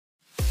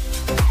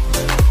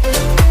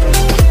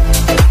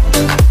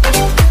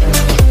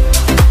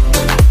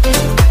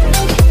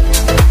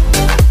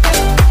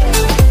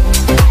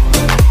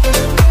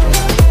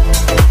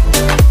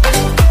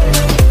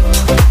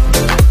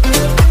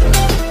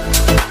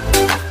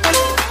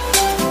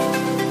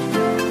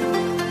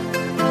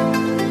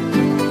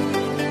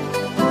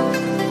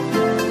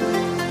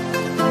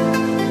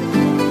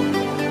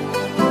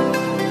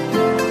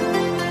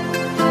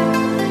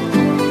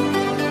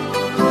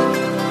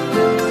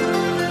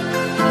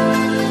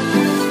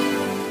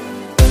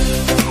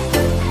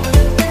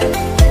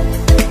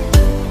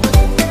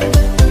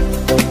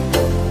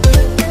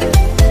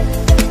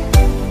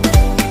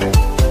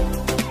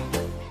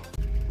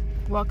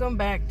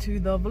back to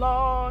the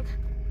vlog.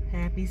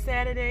 Happy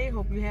Saturday.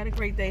 Hope you had a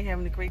great day,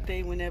 having a great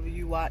day whenever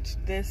you watch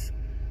this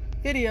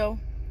video.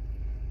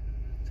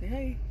 Say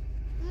hey.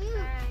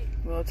 Hi.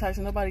 Well,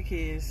 Tyson, nobody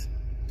cares.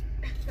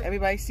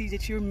 Everybody sees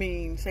that you're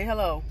mean. Say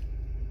hello.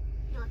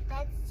 No,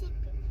 that's Chippy.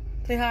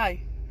 Say hi.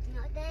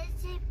 No,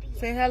 that's Chippy.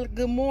 Say hello.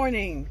 Good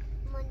morning.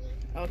 Money.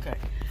 Okay.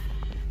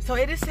 So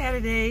it is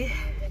Saturday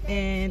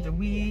and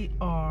we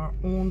are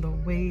on the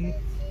way,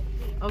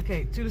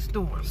 okay, to the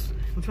stores.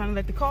 I'm trying to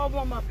let the car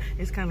warm up.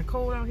 It's kind of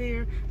cold out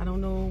here. I don't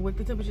know what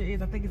the temperature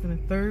is. I think it's in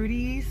the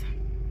 30s.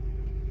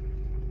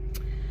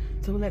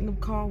 So we're letting the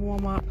car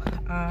warm up.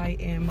 I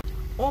am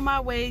on my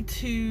way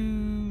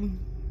to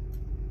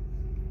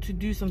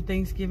do some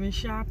Thanksgiving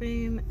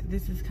shopping.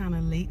 This is kind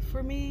of late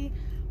for me,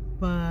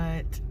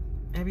 but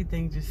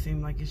everything just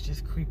seemed like it's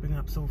just creeping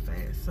up so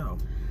fast. So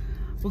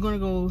we're gonna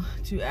go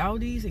to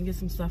Aldi's and get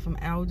some stuff from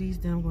Aldi's.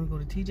 Then I'm gonna go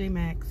to TJ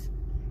Maxx,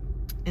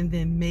 and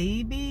then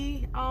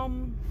maybe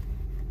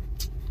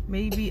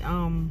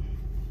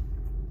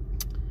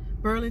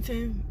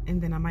Burlington,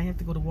 and then I might have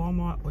to go to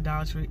Walmart or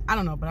Dollar Tree. I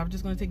don't know, but I'm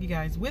just gonna take you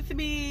guys with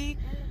me.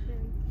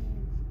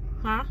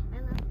 I Huh? love Burlington. I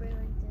love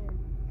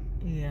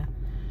Burlington. Yeah.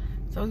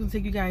 So I'm gonna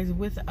take you guys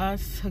with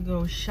us to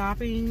go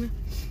shopping.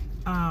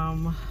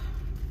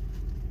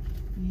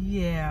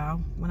 Yeah,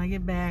 when I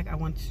get back, I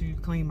want to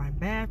clean my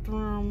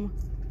bathroom.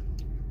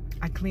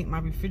 I cleaned my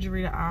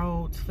refrigerator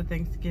out for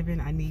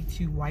Thanksgiving. I need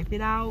to wipe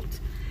it out.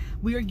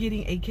 We are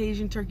getting a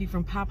Cajun turkey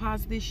from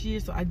Papa's this year,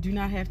 so I do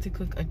not have to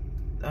cook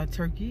a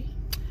turkey.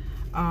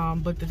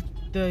 But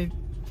the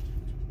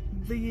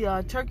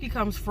turkey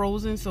comes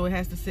frozen, so it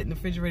has to sit in the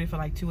refrigerator for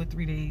like 2 or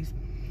 3 days.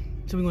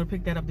 So we're gonna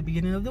pick that up the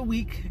beginning of the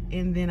week,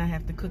 and then I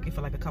have to cook it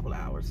for like a couple of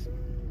hours.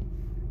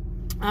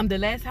 The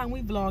last time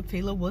we vlogged,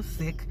 Taylor was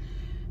sick.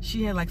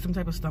 She had like some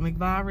type of stomach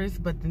virus,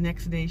 but the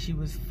next day she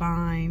was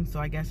fine. So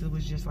I guess it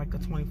was just like a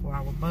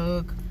 24-hour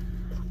bug.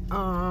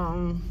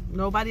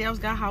 Nobody else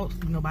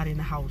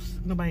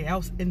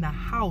in the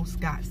house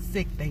got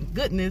sick, thank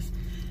goodness.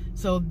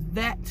 So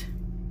that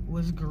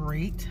was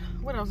great.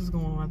 What else is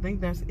going on? I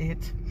think that's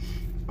it.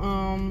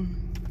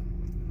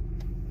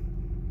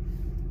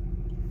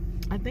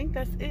 I think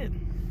that's it.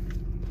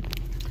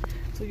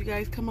 So you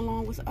guys come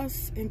along with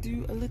us and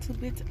do a little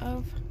bit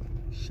of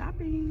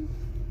shopping.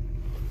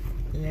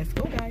 Let's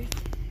go, guys.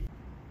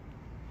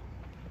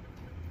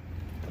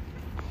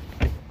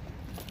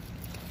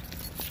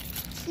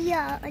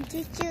 Yeah, I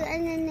just do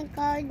and then the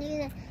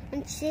garden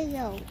and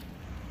seal.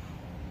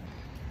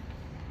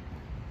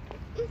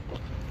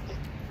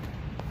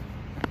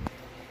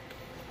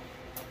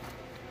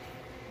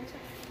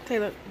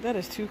 Taylor, that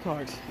is 2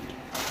 cards.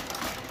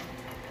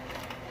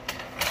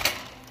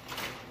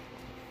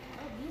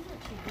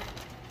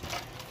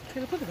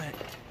 Taylor, put it back.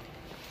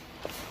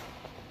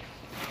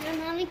 No,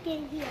 mommy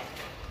can hear.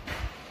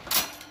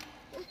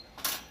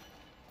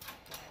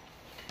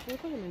 Taylor,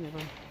 put him in there,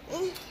 bro.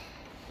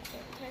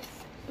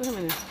 Put him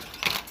in there.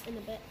 In a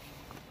bit.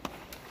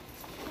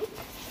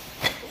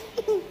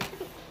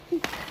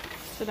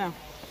 Sit down.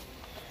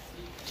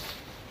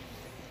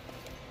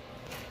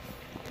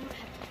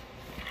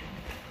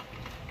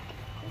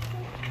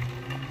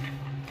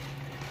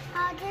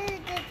 How did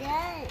it do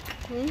that?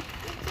 Hmm?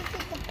 Let's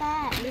take the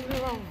back. Leave it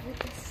alone. With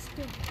the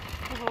stick.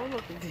 Oh,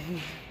 look at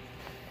this.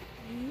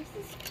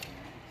 Mrs.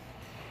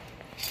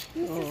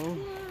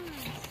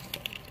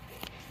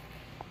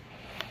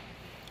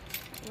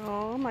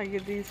 Oh, I might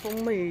get these for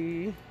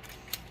me.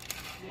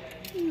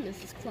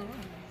 Mrs. Claus.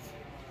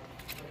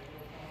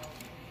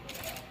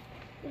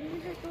 Where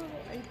did I go?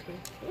 Okay.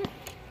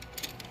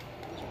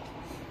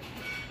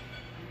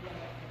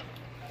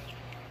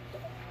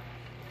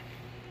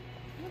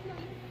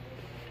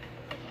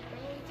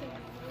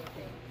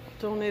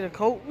 Don't need a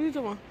coat? What you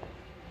talking about?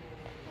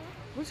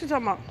 What you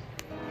talking about?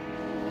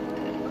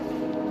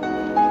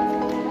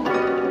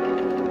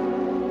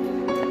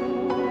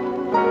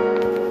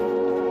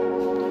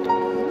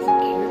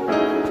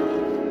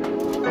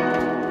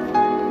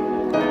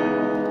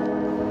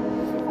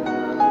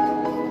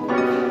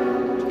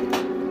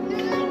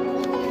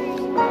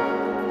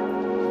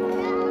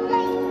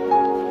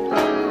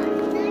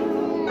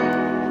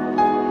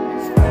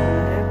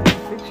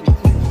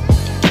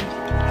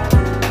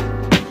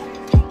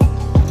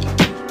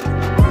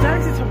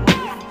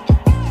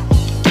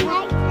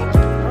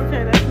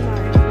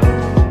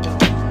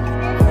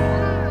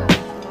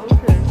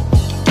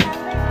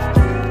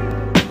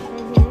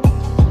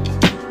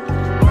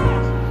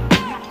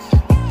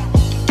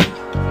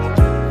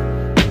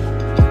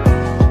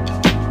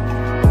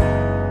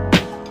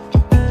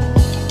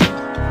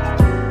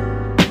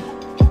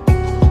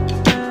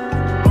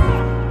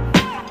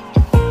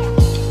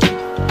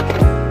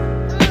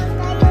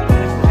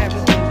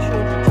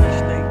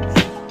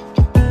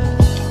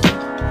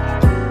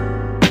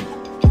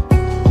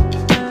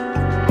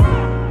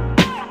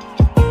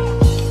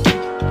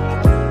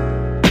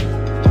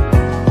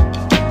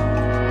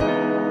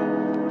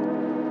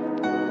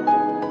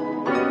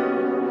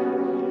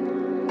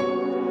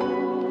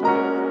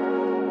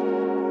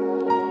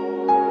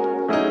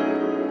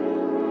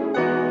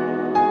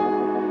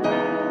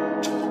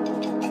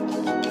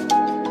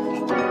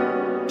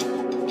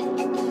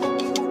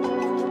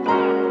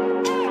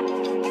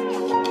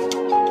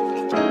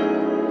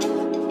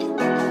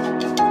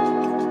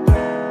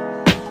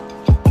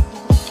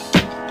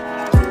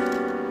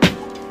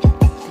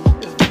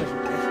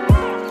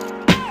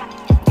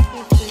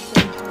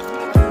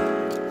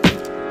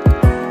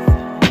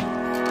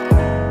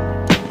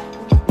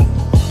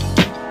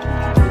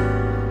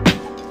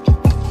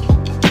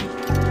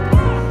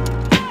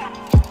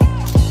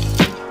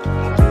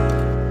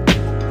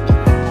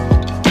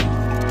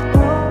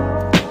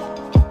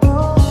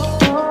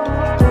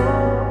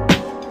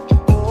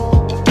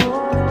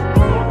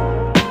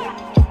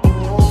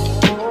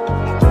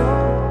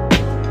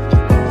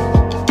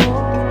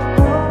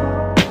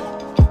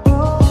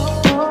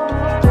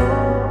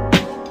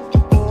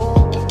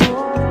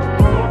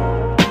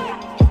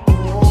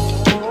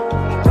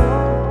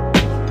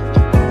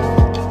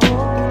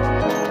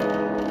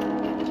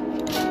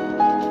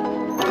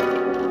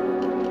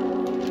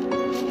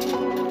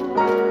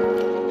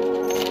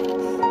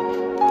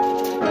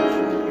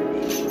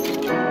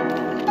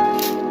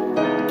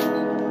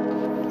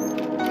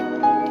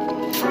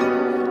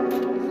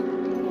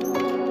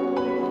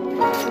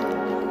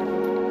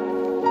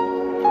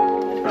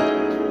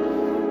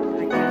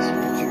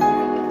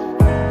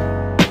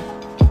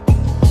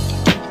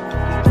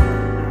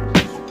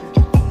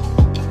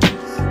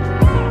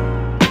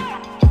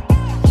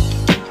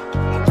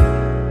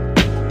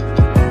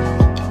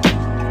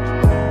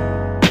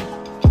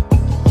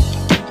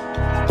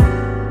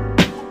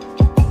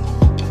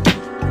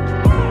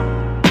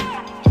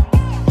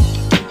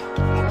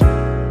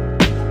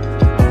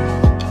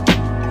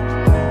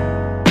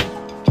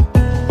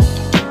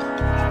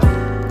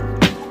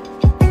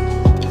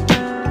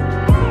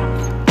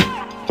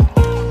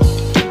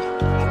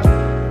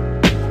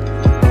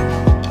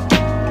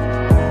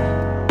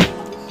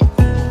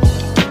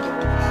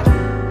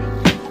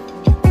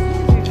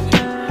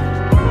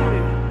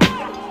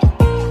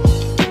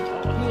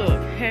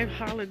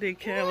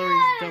 say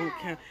calories don't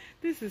count.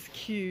 This is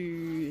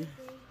cute.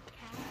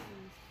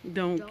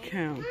 Don't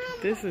count.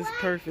 This is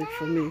perfect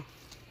for me.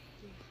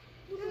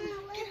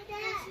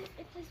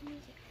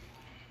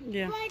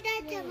 Yeah. What's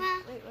that,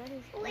 Tama?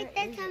 What's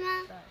that,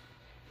 Tama?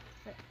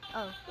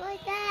 Oh.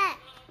 What's that?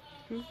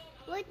 Hmm?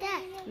 What's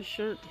that? The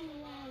shirt.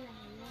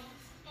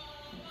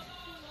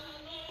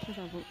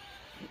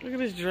 Look at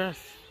this dress.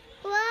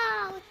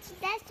 Wow,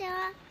 that's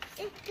Tama.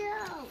 Let's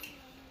go.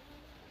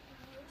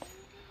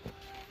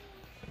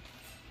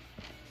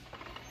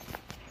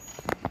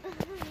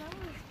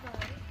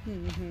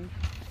 Mm-hmm.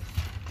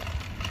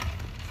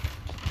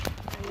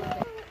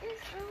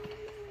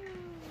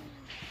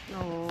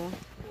 Oh.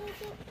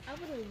 I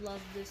would have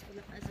loved this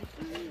one as a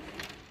kid.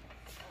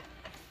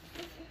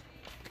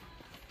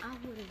 I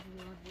would have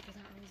loved it because I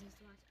always used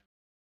to watch it.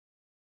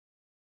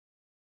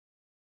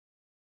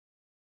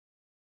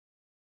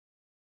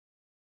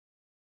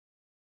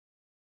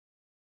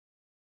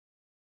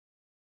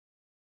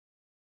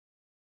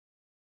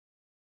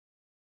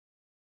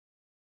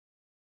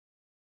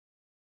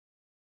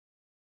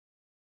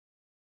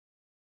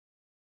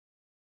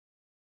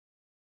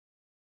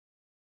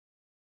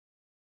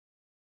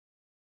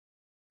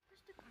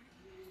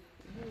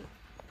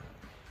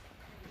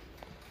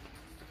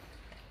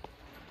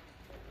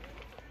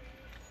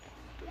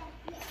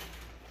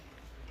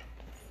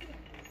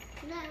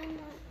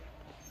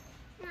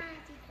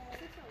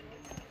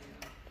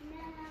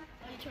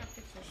 Are you trying to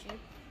fix this shit?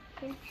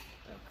 Okay.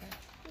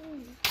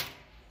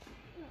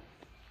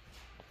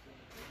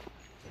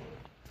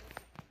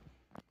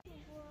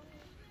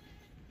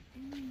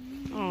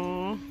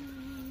 Oh.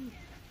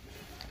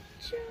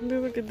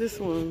 Look at this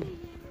one.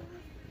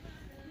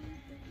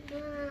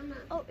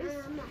 Oh,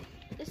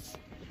 it's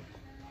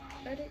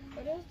are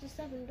those the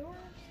 7 doors?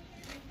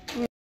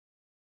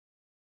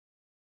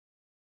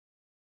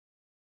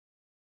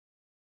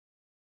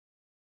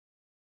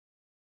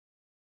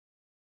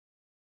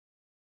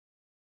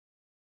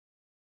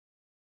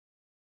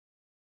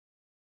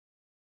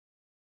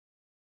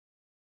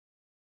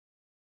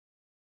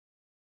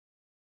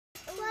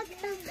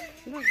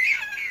 Look.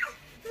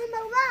 Mama,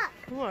 look.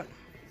 What?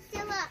 So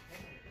look.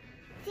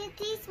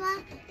 This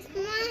one is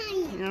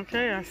mine.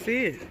 Okay, I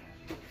see it.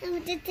 I'm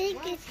going to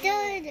take it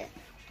third.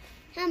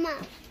 Mama.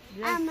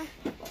 Yes. Mama.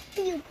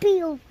 Pew,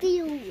 pew,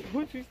 pew.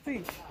 What you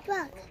see?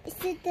 Look.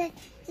 This is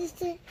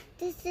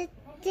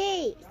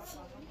this.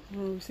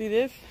 Oh, see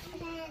this?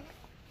 And then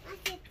I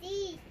said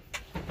these.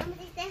 I'm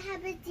going to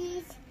have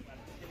these.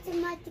 The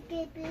market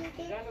bigger.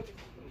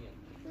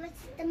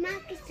 What's the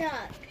market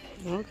shop?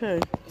 Okay.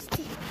 That's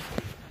cute.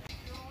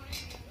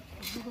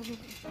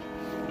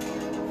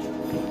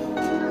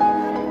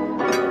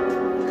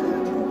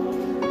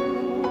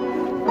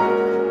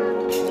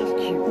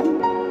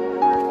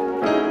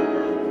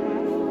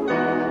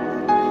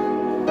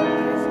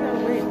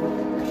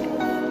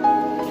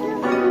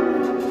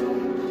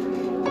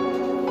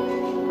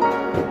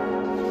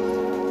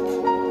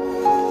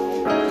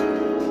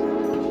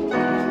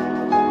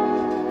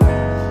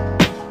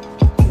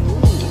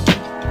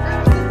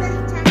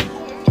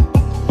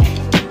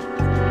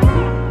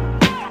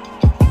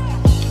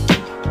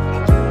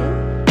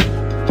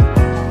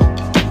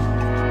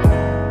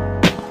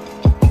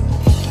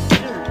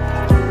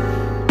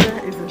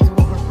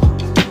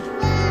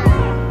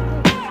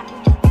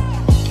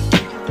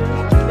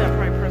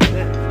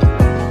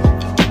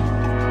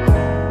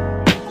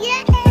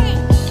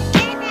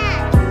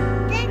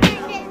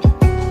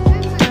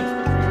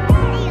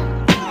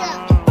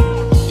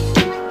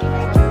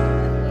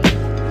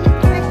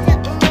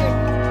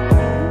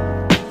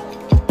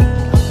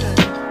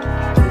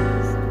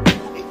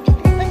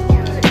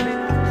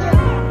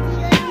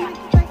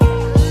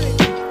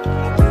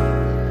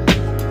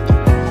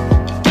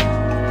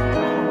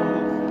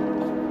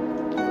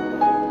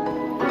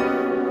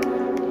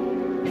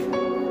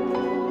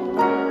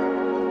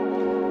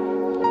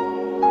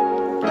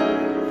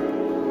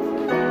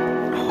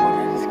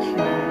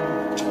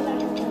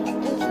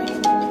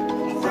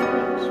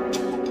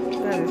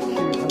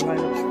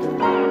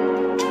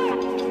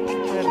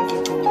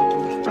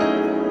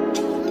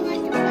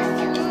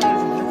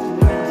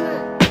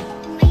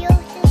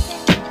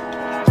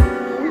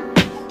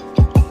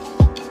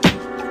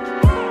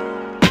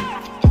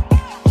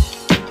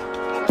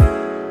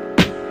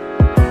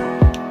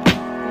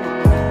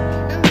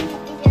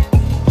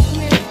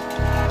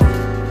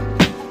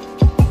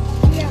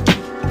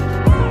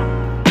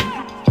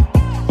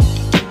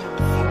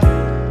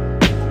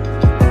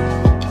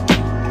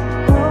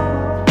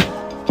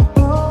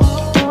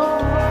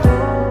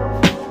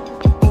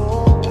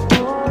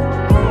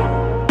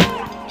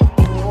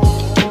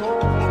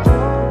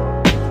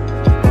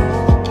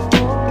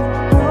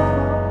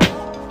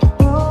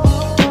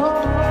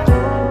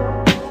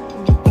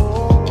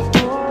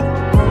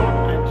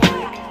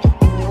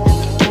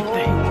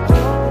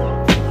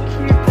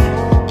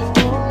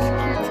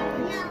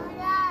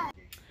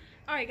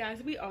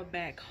 Guys, we are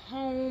back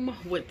home.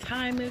 What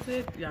time is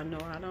it? Y'all know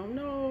I don't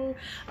know.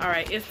 All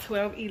right, it's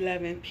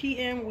 12:11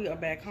 p.m. We are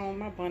back home.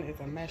 My bun is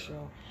a mess,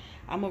 y'all.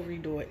 I'm gonna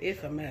redo it.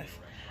 It's a mess.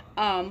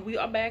 We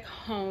are back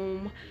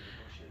home.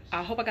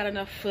 I hope I got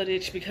enough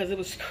footage because it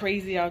was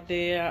crazy out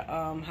there.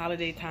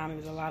 Holiday time, there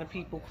was a lot of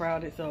people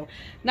crowded, so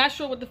not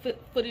sure what the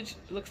footage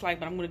looks like,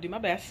 but I'm gonna do my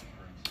best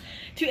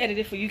to edit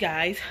it for you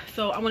guys.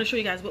 So I want to show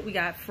you guys what we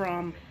got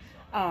from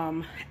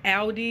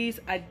Aldi's.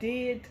 I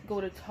did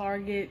go to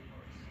Target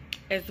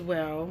as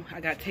well.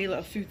 I got Taylor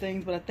a few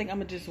things, but I think I'm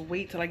gonna just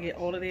wait till I get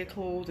all of their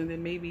clothes and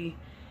then maybe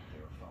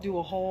do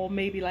a haul,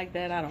 maybe like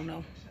that. I don't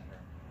know.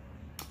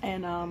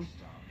 And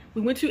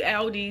we went to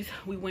Aldi's,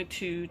 we went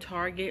to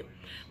Target,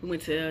 we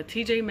went to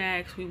TJ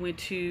Maxx, we went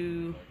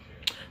to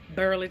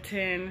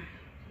Burlington,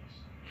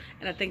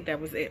 and I think that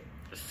was it.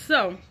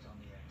 So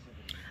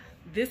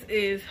this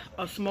is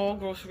a small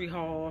grocery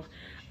haul.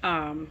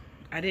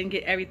 I didn't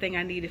get everything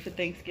I needed for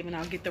Thanksgiving.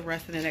 I'll get the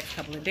rest in the next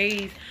couple of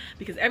days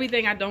because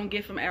everything I don't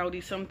get from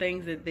Aldi, some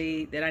things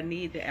that I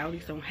need that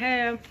Aldi's don't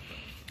have.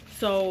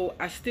 So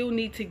I still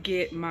need to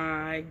get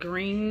my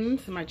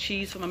greens, my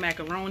cheese for my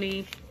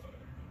macaroni,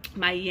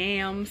 my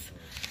yams,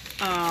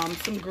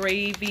 some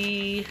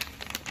gravy,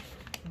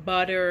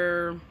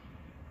 butter,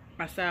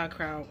 my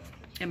sauerkraut,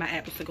 and my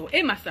apples to go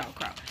in my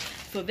sauerkraut.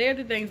 So they're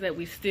the things that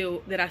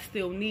I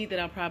still need, that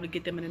I'll probably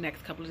get them in the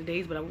next couple of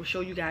days, but I will show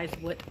you guys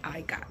what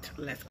I got.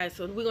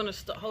 So we're gonna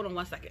start, hold on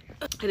one second.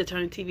 I had to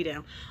turn the TV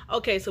down.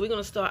 Okay, so we're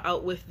gonna start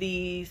out with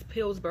these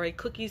Pillsbury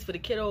cookies for the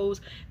kiddos.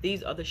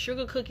 These are the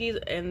sugar cookies,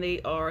 and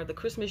they are the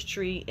Christmas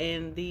tree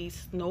and the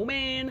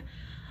snowman.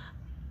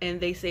 And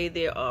they say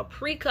they are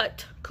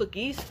pre-cut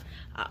cookies.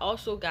 I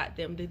also got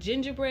them the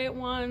gingerbread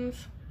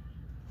ones.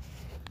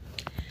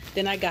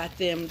 Then I got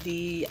them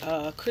the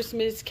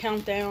Christmas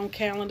countdown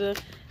calendar.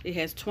 It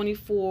has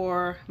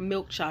 24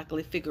 milk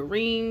chocolate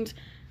figurines.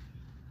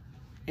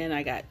 And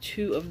I got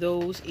 2 of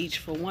those, each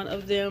for 1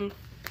 of them.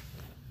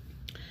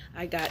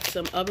 I got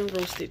some oven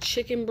roasted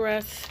chicken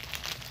breasts,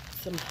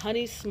 some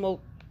honey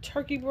smoked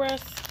turkey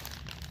breasts,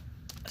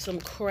 some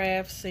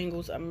Kraft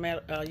Singles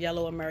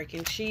yellow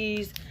American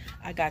cheese.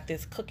 I got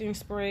this cooking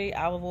spray,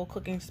 olive oil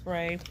cooking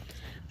spray.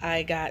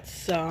 I got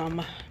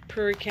some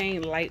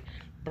Hurricane light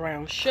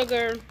brown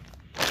sugar.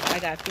 I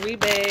got 3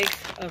 bags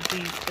of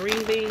these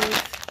green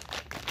beans.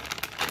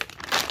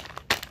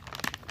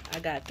 I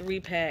got 3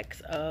 packs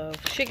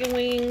of chicken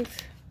wings.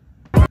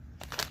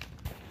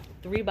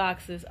 3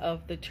 boxes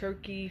of the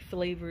turkey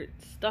flavored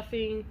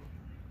stuffing.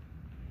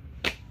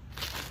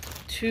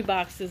 2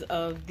 boxes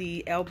of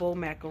the elbow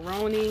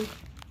macaroni.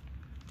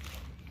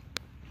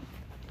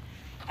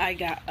 I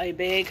got a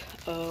bag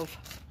of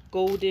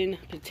golden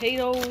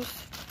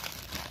potatoes.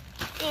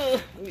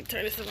 Let me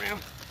turn this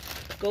around.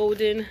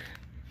 Golden,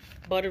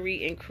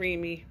 buttery, and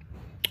creamy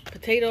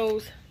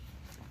potatoes.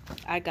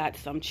 I got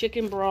some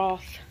chicken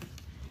broth,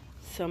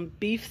 some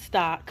beef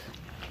stock,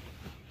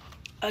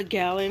 a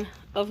gallon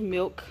of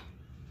milk,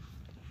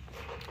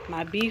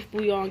 my beef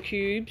bouillon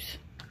cubes,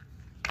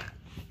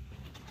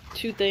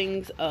 2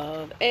 things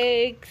of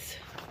eggs.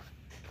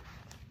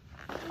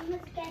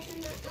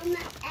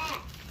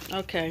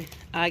 Okay,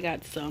 I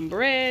got some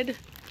bread.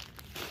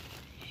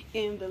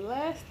 And the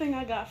last thing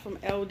I got from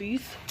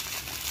Aldi's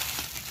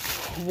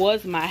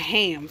was my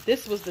ham.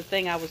 This was the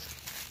thing I was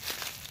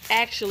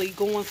actually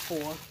going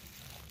for.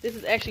 This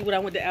is actually what I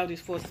went to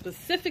Aldi's for,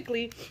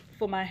 specifically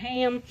for my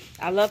ham.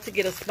 I love to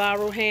get a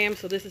spiral ham,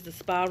 so this is the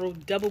spiral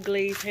double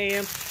glazed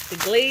ham.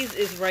 The glaze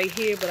is right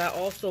here, but I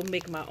also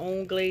make my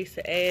own glaze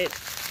to add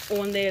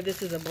on there.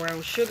 This is a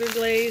brown sugar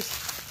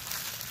glaze.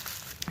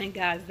 And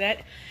guys,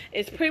 that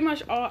is pretty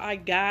much all I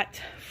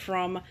got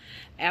from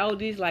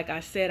Aldi's. Like I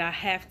said, I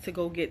have to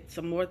go get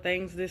some more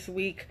things this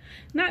week.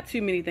 Not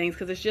too many things,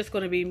 because it's just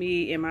going to be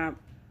me and my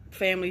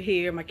family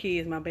here, my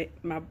kids, my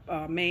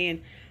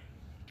man,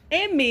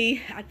 and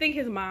me. I think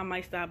his mom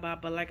might stop by,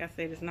 but like I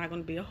said, it's not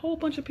going to be a whole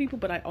bunch of people,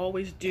 but I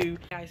always do.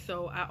 Guys,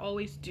 so I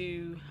always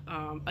do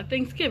a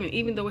Thanksgiving,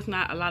 even though it's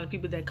not a lot of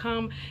people that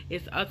come.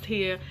 It's us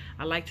here.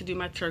 I like to do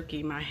my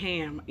turkey, my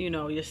ham, you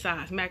know, your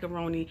sides,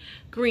 macaroni,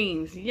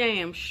 greens,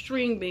 yams,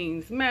 string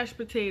beans, mashed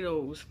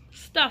potatoes,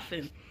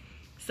 stuffing.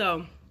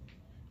 So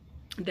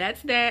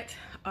that's that.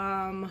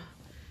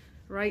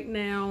 Right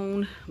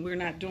now, we're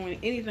not doing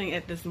anything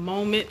at this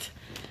moment.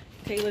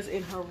 Taylor's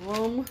in her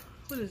room.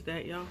 What is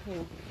that, y'all?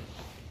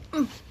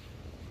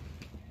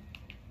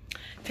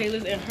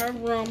 Taylor's in her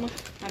room.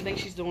 I think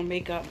she's doing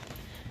makeup.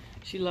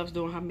 She loves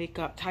doing her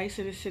makeup.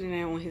 Tyson is sitting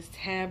there on his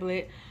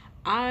tablet.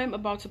 I'm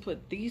about to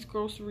put these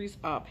groceries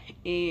up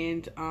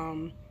and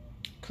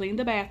clean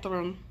the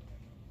bathroom.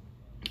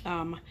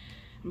 I'm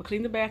gonna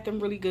clean the bathroom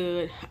really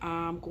good.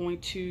 I've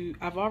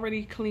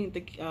already cleaned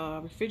the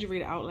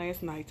refrigerator out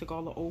last night. Took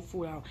all the old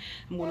food out.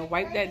 I'm gonna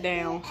wipe that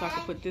down so I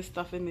can put this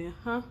stuff in there.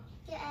 Huh?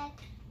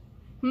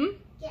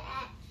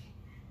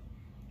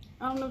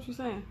 I don't know what you're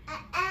saying.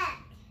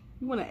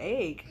 You want an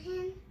egg?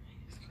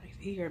 It's crazy.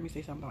 He heard me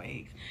say something about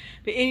eggs.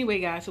 But anyway,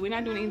 guys, so we're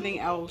not doing anything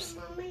else.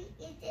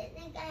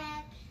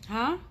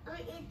 Huh?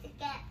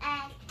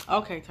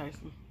 Okay,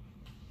 Tyson.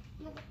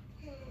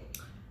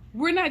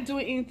 We're not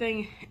doing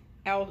anything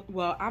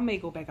well, I may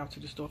go back out to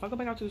the store. If I go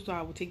back out to the store,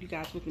 I will take you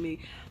guys with me.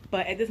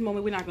 But at this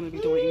moment, we're not going to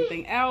be doing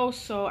anything else.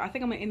 So I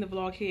think I'm going to end the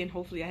vlog here, and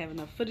hopefully I have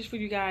enough footage for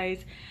you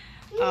guys.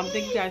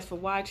 Thank you guys for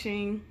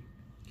watching.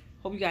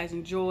 Hope you guys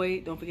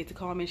enjoyed. Don't forget to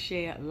comment,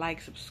 share,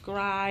 like,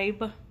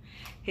 subscribe.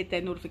 Hit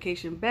that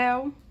notification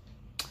bell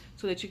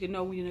so that you can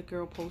know when your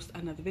girl posts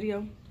another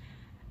video.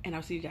 And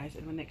I'll see you guys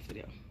in the next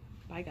video.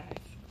 Bye,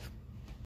 guys.